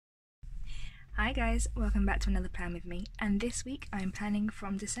Hi guys, welcome back to another plan with me, and this week I'm planning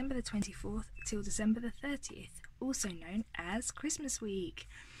from December the 24th till December the 30th, also known as Christmas week.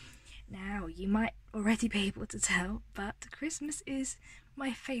 Now, you might already be able to tell, but Christmas is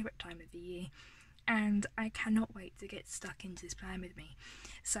my favourite time of the year, and I cannot wait to get stuck into this plan with me.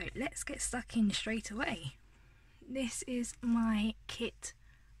 So let's get stuck in straight away. This is my kit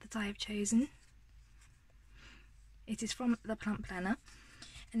that I have chosen. It is from the Plump Planner.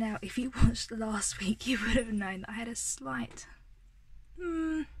 Now, if you watched last week, you would have known that I had a slight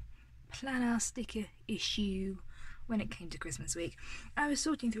planner sticker issue when it came to Christmas week. I was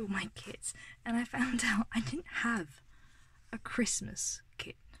sorting through all my kits and I found out I didn't have a Christmas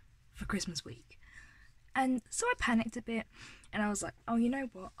kit for Christmas week. And so I panicked a bit and I was like, oh, you know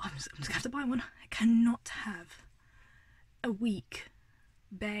what, I'm just gonna have to buy one. I cannot have a week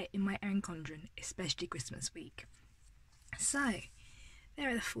bare in my own conjuring, especially Christmas week. So there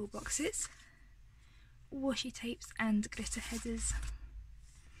are the 4 boxes, washi tapes and glitter headers.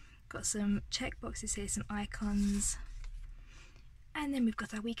 Got some check boxes here, some icons, and then we've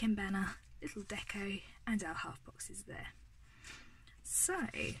got our weekend banner, little deco, and our half boxes there. So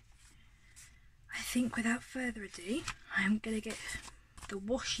I think without further ado, I'm going to get the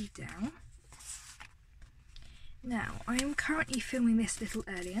washi down. Now, I am currently filming this a little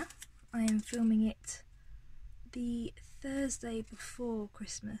earlier. I am filming it the Thursday before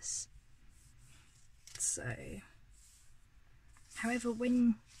Christmas. So, however,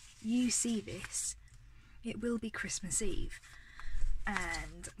 when you see this, it will be Christmas Eve,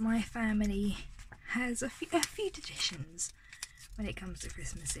 and my family has a few traditions when it comes to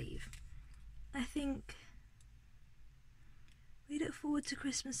Christmas Eve. I think we look forward to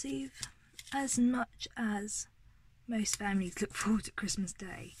Christmas Eve as much as most families look forward to Christmas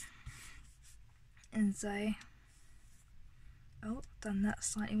Day, and so, oh, done that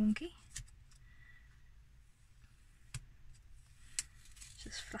slightly wonky.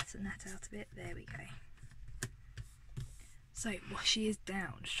 Just flatten that out a bit, there we go. So washi is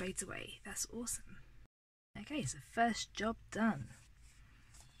down straight away, that's awesome. Okay, so first job done.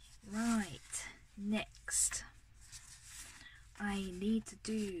 Right, next I need to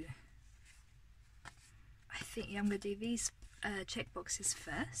do, I think I'm going to do these check boxes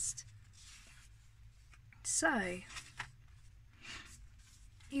first. So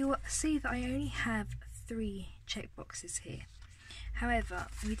you'll see that I only have 3 check boxes here. However,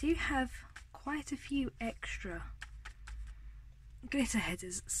 we do have quite a few extra glitter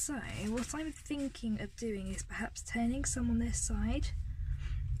headers, so what I'm thinking of doing is perhaps turning some on this side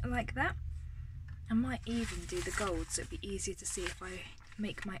like that. I might even do the gold so it'd be easier to see if I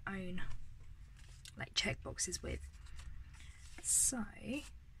make my own like check boxes with. So I'm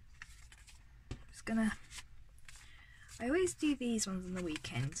just gonna, I always do these ones on the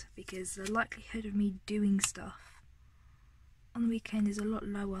weekend because the likelihood of me doing stuff on the weekend is a lot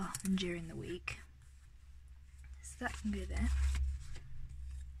lower than during the week. So that can go there.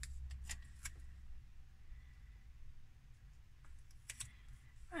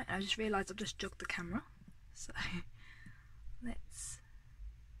 Right, I just realised I've just jogged the camera, so let's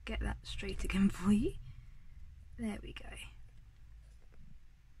get that straight again for you. There we go.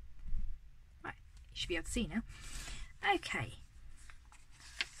 Right, you should be able to see now. Okay,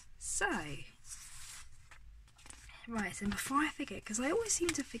 so, right, and before I forget, because I always seem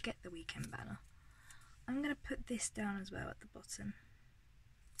to forget the weekend banner, I'm going to put this down as well at the bottom,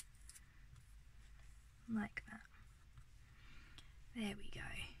 like that. There we go,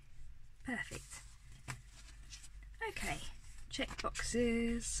 perfect. Okay, check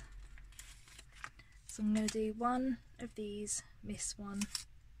boxes, so I'm going to do one of these, miss one,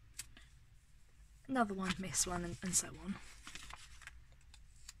 another one, miss one, and so on.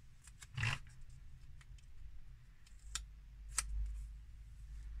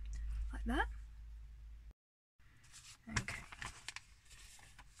 Like that. Okay.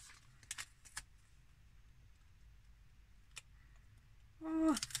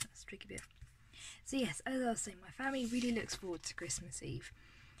 Oh, that's a tricky bit. So yes, as I was saying, my family really looks forward to Christmas Eve,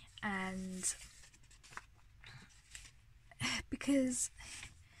 and because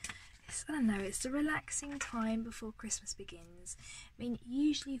I don't know, it's the relaxing time before Christmas begins. I mean,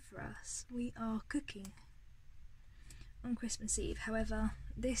 usually for us, we are cooking on Christmas Eve. However,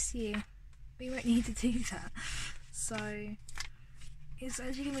 this year, we won't need to do that. So, it's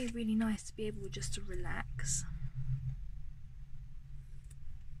actually going to be really nice to be able just to relax.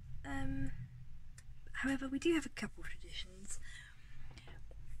 However, we do have a couple of traditions.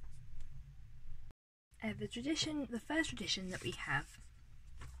 The first tradition that we have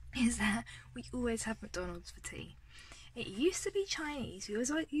is that we always have McDonald's for tea. It used to be Chinese. We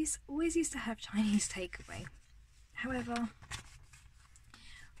always used to have Chinese takeaway. However,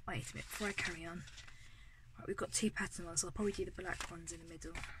 wait a minute before I carry on. Right, we've got 2 pattern ones, so I'll probably do the black ones in the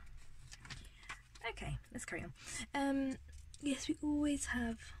middle. Okay, let's carry on. Yes, we always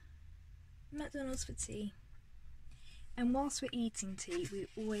have McDonald's for tea. And whilst we're eating tea, we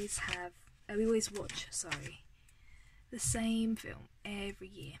always watch, the same film every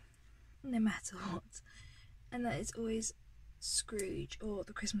year, no matter what. And that is always Scrooge or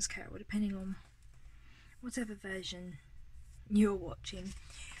The Christmas Carol, depending on whatever version you're watching.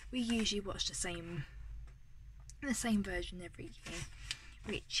 We usually watch the same version every year,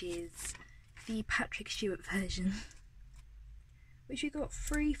 which is the Patrick Stewart version, which we got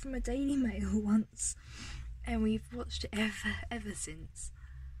free from a Daily Mail once, and we've watched it ever since.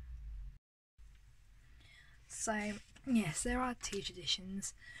 So yes, there are 2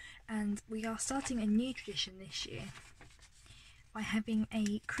 traditions, and we are starting a new tradition this year by having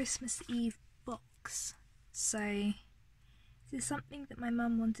a Christmas Eve box. So this is something that my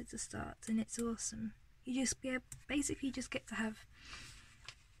mum wanted to start, and it's awesome. You basically just get to have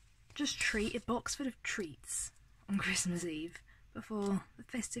a box full of treats on Christmas Eve before the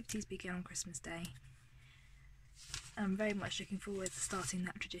festivities begin on Christmas Day. I'm very much looking forward to starting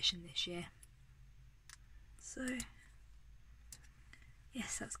that tradition this year. So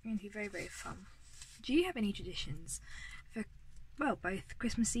yes, that's going to be very, very fun. Do you have any traditions for, well, both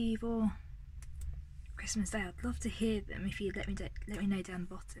Christmas Eve or Christmas Day? I'd love to hear them if you'd let me know down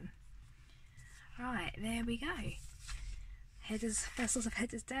the bottom. Right, there we go. Headers, first lot of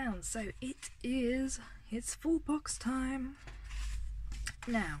headers down. So it's full box time.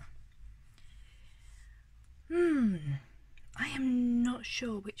 Now, I am not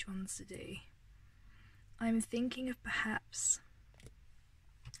sure which ones to do. I'm thinking of perhaps,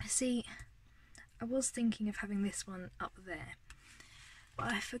 see, I was thinking of having this one up there,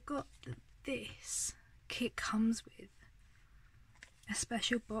 but I forgot that this kit comes with a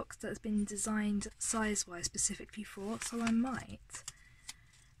special box that's been designed size-wise specifically for, so I might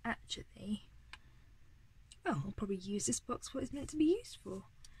actually, well, I'll probably use this box for what it's meant to be used for,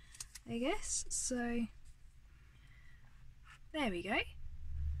 I guess. So there we go.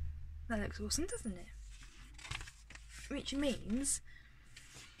 That looks awesome, doesn't it? Which means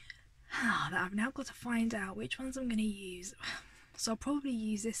that I've now got to find out which ones I'm going to use. So I'll probably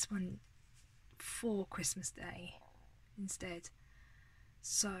use this one for Christmas Day instead.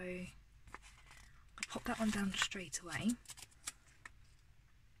 So I'll pop that one down straight away.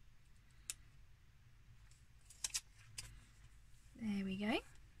 There we go.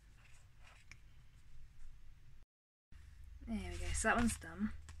 There we go, so that one's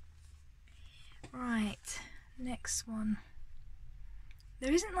done. Right, next one.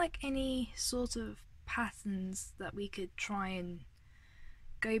 There isn't like any sort of patterns that we could try and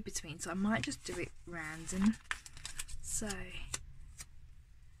go between, so I might just do it random. So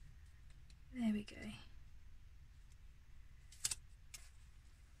there we go.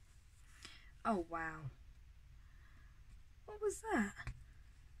 Oh wow, what was that?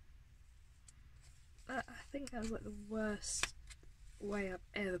 I think that was like the worst way I've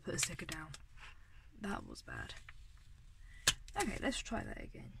ever put a sticker down. That was bad. Okay, let's try that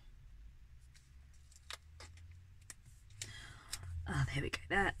again. Oh, there we go,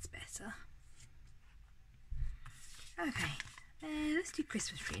 that's better. Okay, let's do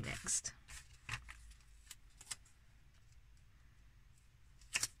Christmas tree next.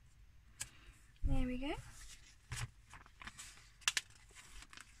 There we go.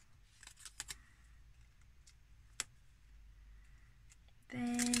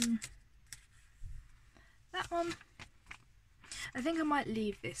 Then that one, I think I might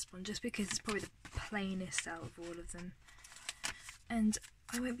leave this one just because it's probably the plainest out of all of them, and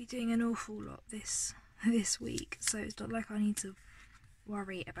I won't be doing an awful lot this week, so it's not like I need to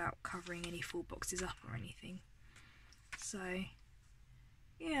worry about covering any full boxes up or anything. So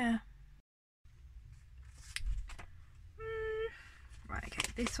yeah. Right,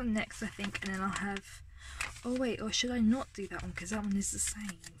 okay, this one next I think, and then I'll have, oh wait, or should I not do that one because that one is the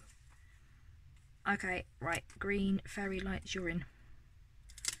same? Okay, right, green fairy lights, you're in.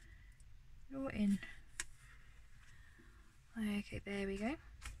 You're in. Okay, there we go.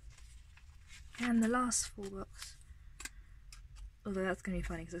 And the last full box. Although that's going to be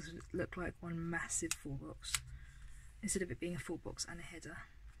funny because this would look like one massive full box instead of it being a full box and a header.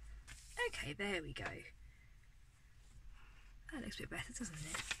 Okay, there we go. That looks a bit better, doesn't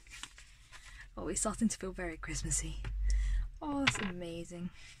it? Oh, it's starting to feel very Christmassy. Oh, that's amazing.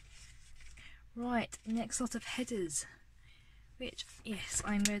 Right, next lot of headers, which, yes,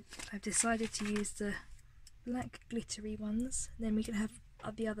 I've decided to use the black glittery ones, then we can have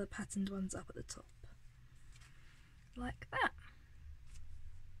the other patterned ones up at the top, like that.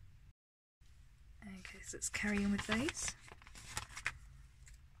 Okay, so let's carry on with those.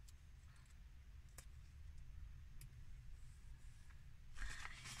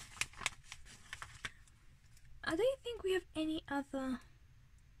 I don't think we have any other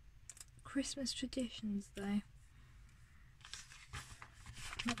Christmas traditions though.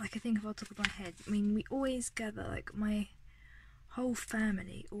 Not like I think of off the top of my head. I mean, we always gather, like my whole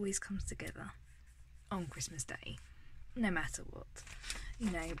family always comes together on Christmas Day, no matter what.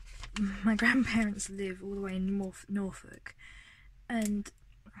 You know, my grandparents live all the way in Norfolk, and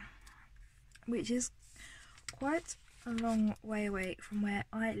which is quite a long way away from where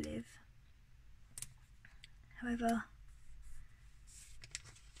I live. However,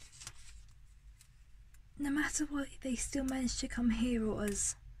 no matter what, they still manage to come here, or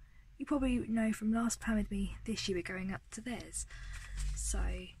as you probably know from last plan with me, this year we're going up to theirs. So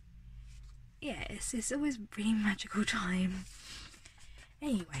yeah, it's always a really magical time.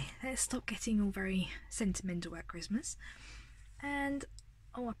 Anyway, let's stop getting all very sentimental at Christmas. And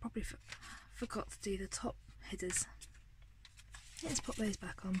oh, I probably forgot to do the top headers. Let's pop those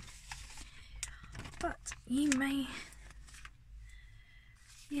back on. But you may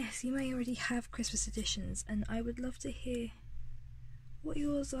already have Christmas editions, and I would love to hear what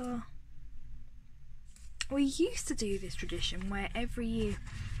yours are. We used to do this tradition where every year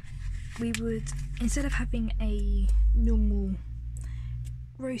we would, instead of having a normal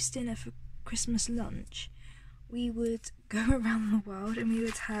roast dinner for Christmas lunch, we would go around the world and we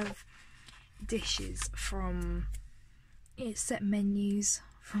would have dishes from set menus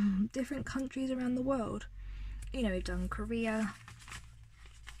from different countries around the world. You know, we've done Korea,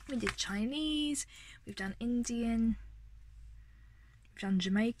 we did Chinese, we've done Indian, we've done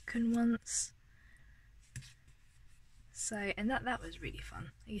Jamaican once. So, and that was really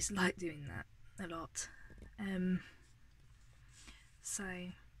fun. I used to like doing that a lot.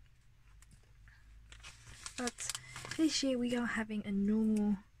 But this year we are having a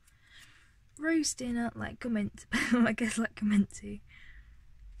normal roast dinner, like you're meant to, I guess like you're meant to.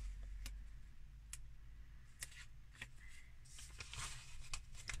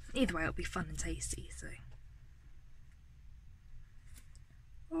 Either way, it'll be fun and tasty, so.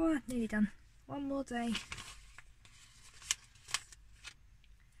 Oh, nearly done. One more day.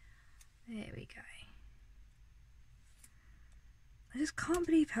 There we go. I just can't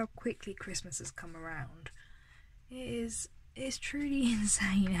believe how quickly Christmas has come around. It's truly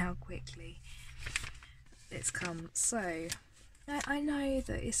insane how quickly it's come. So, I know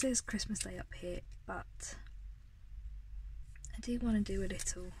that it says Christmas Day up here, but I do want to do a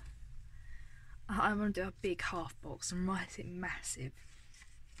little. I want to do a big half box and write it massive.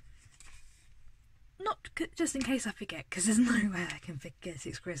 Not just in case I forget, because there's no way I can forget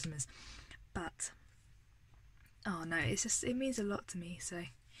it's Christmas. But oh no, it means a lot to me, so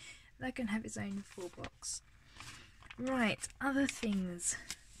that can have its own full box. Right, other things.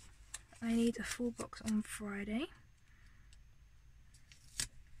 I need a full box on Friday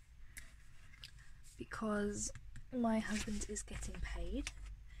because my husband is getting paid,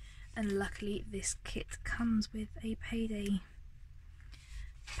 and luckily this kit comes with a payday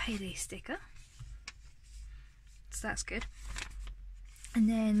sticker, so that's good. And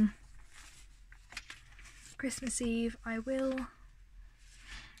then Christmas Eve I'm going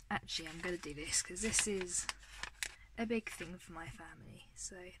to do this because this is a big thing for my family,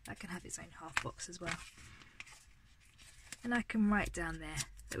 so that can have its own half box as well. And I can write down there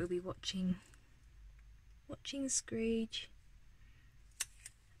that we'll be watching Scrooge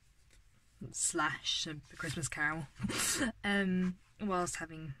 / A Christmas Carol whilst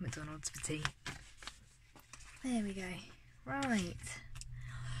having McDonald's for tea. There we go. Right,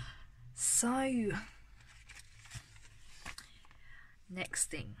 so next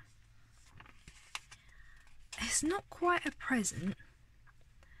thing, it's not quite a present,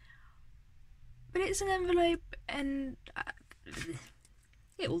 but it's an envelope, and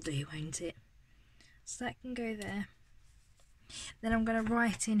it'll do, won't it? So that can go there. Then I'm going to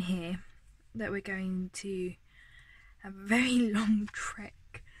write in here that we're going to have a very long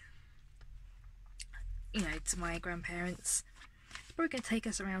trek, you know, to my grandparents. It's probably going to take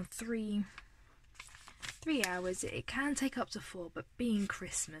us around 3 hours. It can take up to 4, but being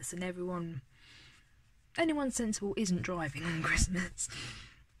Christmas and anyone sensible isn't driving on Christmas,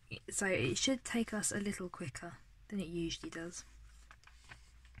 so it should take us a little quicker than it usually does.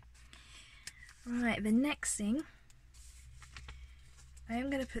 Right, the next thing, I am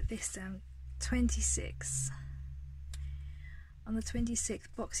going to put this down, 26. On the 26th,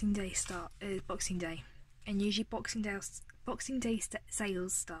 Boxing Day. and usually Boxing Day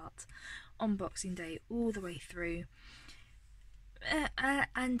sales start on Boxing Day all the way through,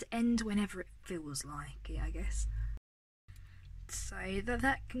 and end whenever it feels like it, I guess. So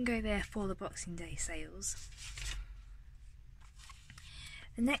that can go there for the Boxing Day sales.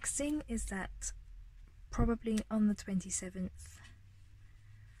 The next thing is that probably on the 27th,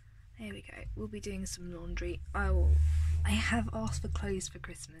 there we go, we'll be doing some laundry. I have asked for clothes for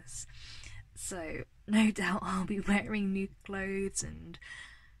Christmas, so no doubt I'll be wearing new clothes and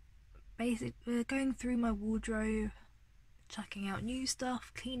basically going through my wardrobe, chucking out new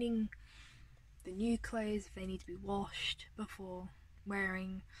stuff, cleaning the new clothes if they need to be washed before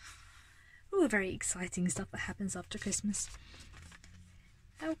wearing. All the very exciting stuff that happens after Christmas.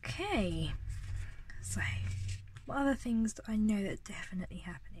 Okay, so what other things do I know that are definitely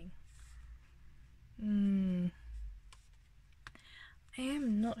happening? I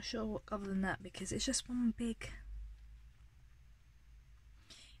am not sure what other than that, because it's just one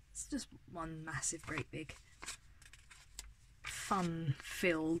massive, great big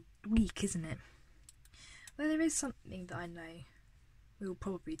fun-filled week, isn't it? Well, there is something that I know we'll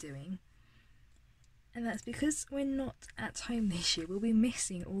probably be doing, and that's because we're not at home this year. We'll be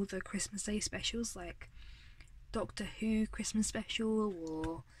missing all the Christmas Day specials, like Doctor Who Christmas special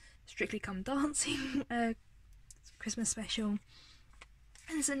or Strictly Come Dancing Christmas special,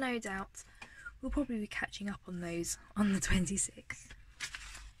 and so no doubt we'll probably be catching up on those on the 26th.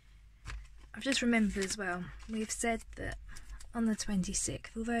 I've just remembered as well, we've said that on the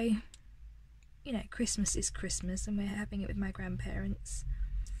 26th, although, you know, Christmas is Christmas and we're having it with my grandparents,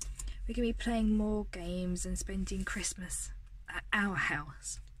 we're going to be playing more games and spending Christmas at our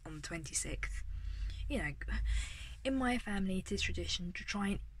house on the 26th. You know, in my family it is tradition to try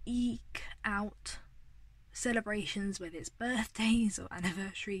and eke out celebrations, whether it's birthdays or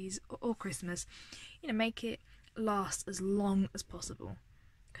anniversaries or Christmas, you know, make it last as long as possible,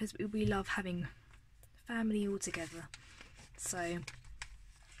 because we love having family all together. So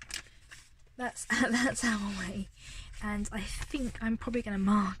that's our way, and I think I'm probably going to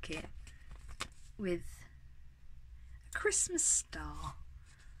mark it with a Christmas star,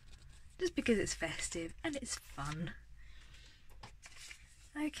 just because it's festive and it's fun.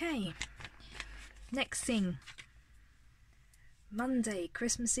 Okay, next thing, Monday,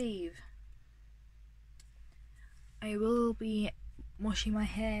 Christmas Eve. I will be washing my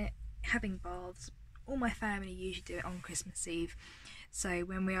hair, having baths. All my family usually do it on Christmas Eve, so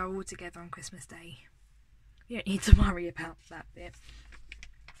when we are all together on Christmas Day, you don't need to worry about that bit.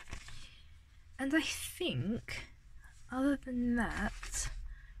 And I think, other than that,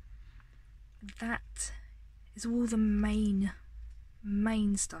 that is all the main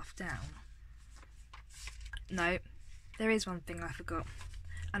stuff down. No, there is one thing I forgot,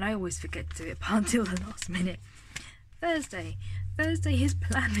 and I always forget to do it until the last minute. Thursday is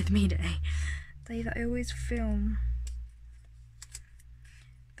Plan With Me Day. Day that I always film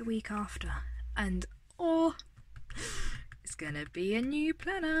the week after, and it's gonna be a new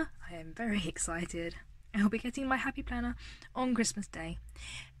planner. I am very excited. I'll be getting my happy planner on Christmas Day.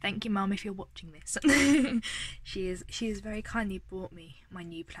 Thank you, Mum, if you're watching this. She has very kindly bought me my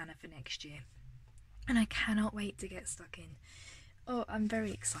new planner for next year, and I cannot wait to get stuck in. Oh, I'm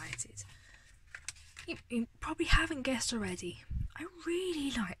very excited. You probably haven't guessed already, I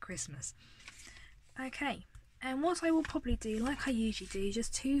really like Christmas. Okay, and what I will probably do, like I usually do,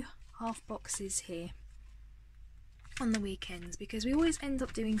 just 2 half boxes here on the weekends, because we always end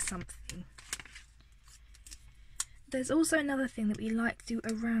up doing something. There's also another thing that we like to do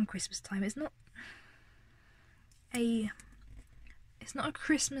around Christmas time. It's not a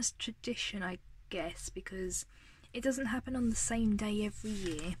Christmas tradition, I guess, because it doesn't happen on the same day every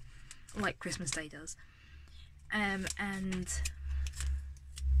year like Christmas Day does, and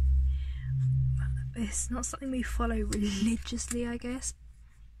it's not something we follow religiously, I guess.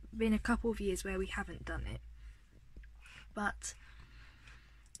 Been a couple of years where we haven't done it, but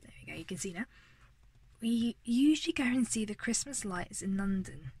there we go, you can see now. We usually go and see the Christmas lights in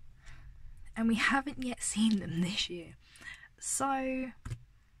London, and we haven't yet seen them this year. So,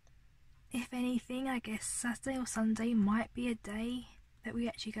 if anything, I guess Saturday or Sunday might be a day that we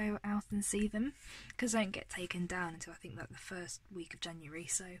actually go out and see them, because they don't get taken down until I think like the first week of January,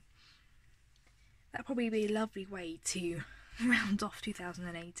 so that'll probably be a lovely way to round off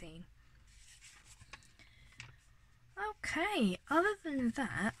 2018. Okay, other than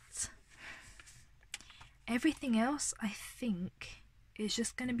that, everything else I think is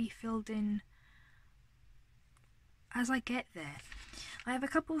just going to be filled in as I get there. I have a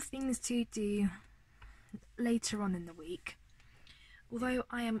couple of things to do later on in the week. Although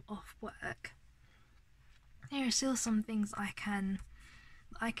I am off work, there are still some things I can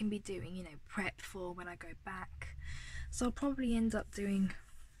be doing, you know, prep for when I go back. So I'll probably end up doing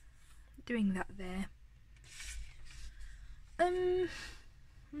that there.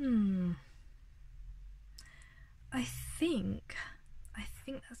 I think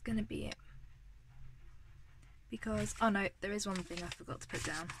that's gonna be it. Because, oh no, there is one thing I forgot to put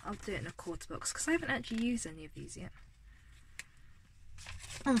down. I'll do it in a quarter box because I haven't actually used any of these yet.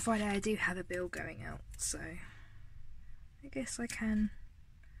 On Friday I do have a bill going out, so I guess I can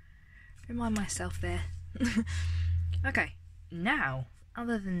remind myself there. Okay, now,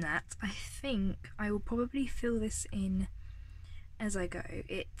 other than that, I think I will probably fill this in as I go.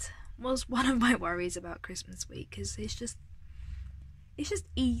 It was one of my worries about Christmas week, because it's just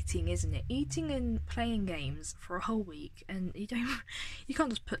eating, isn't it? Eating and playing games for a whole week, and you can't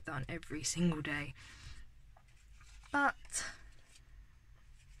just put that on every single day. But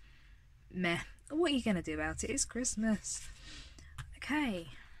meh, what are you gonna do about it? It's Christmas. Okay,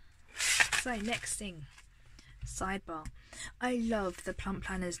 so next thing, sidebar. I love the Plump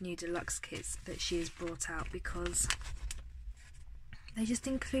Planner's new deluxe kits that she has brought out, because they just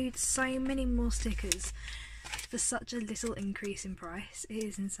include so many more stickers for such a little increase in price. It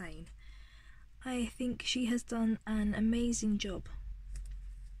is insane. I think she has done an amazing job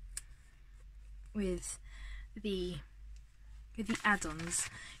with the add-ons,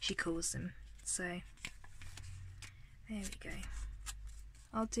 she calls them. So there we go.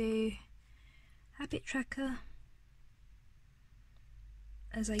 I'll do habit tracker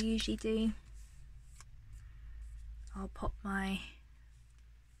as I usually do. I'll pop my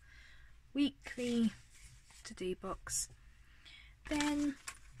weekly to-do box, then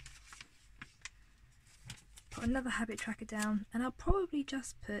put another habit tracker down, and I'll probably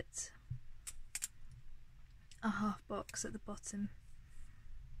just put a half box at the bottom.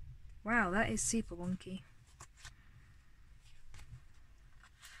 Wow, that is super wonky.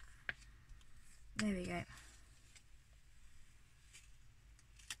 There we go.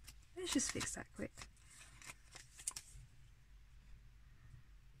 Let's just fix that quick.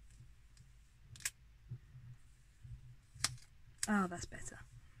 Oh, that's better.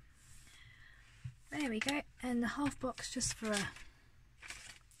 There we go. And the half box just for a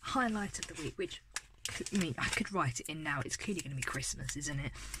highlight of the week, which, I mean, I could write it in now. It's clearly going to be Christmas, isn't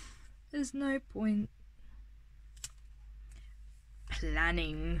it? There's no point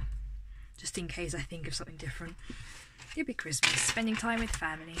planning just in case I think of something different. It'll be Christmas, spending time with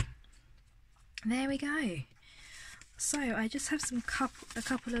family. There we go. So I just have a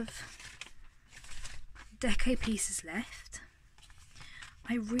couple of deco pieces left.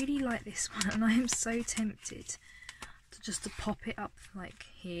 I really like this one, and I am so tempted to pop it up like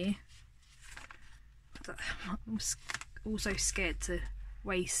here. But I'm also scared to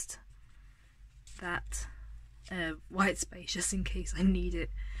waste that white space just in case I need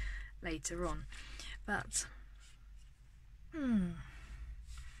it later on. But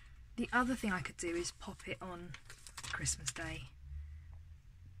the other thing I could do is pop it on Christmas Day.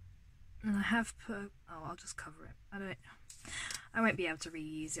 And I have put, oh, I'll just cover it. I won't be able to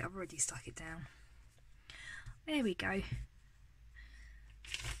reuse it. I've already stuck it down. There we go.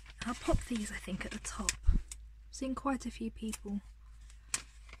 I'll pop these, I think, at the top. I've seen quite a few people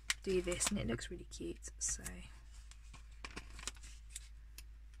do this, and it looks really cute. So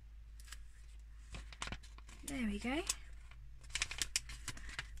there we go.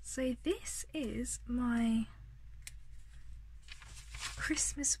 So this is my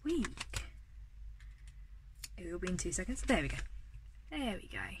Christmas week. It will be in 2 seconds. There we go. There we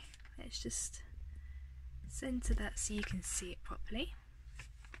go. Let's just centre that so you can see it properly.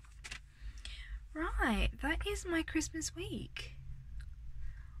 Right, that is my Christmas week.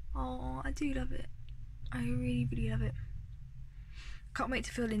 Oh, I do love it. I really, really love it. Can't wait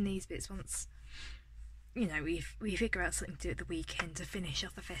to fill in these bits once, you know, we figure out something to do at the weekend to finish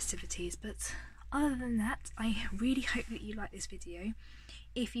off the festivities. But other than that, I really hope that you like this video.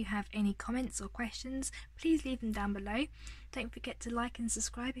 If you have any comments or questions, please leave them down below. Don't forget to like and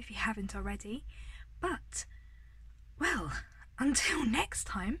subscribe if you haven't already. But, well, until next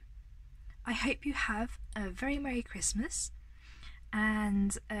time, I hope you have a very Merry Christmas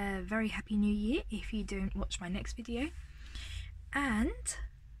and a very Happy New Year if you don't watch my next video. And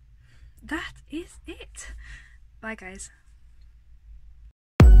that is it. Bye, guys.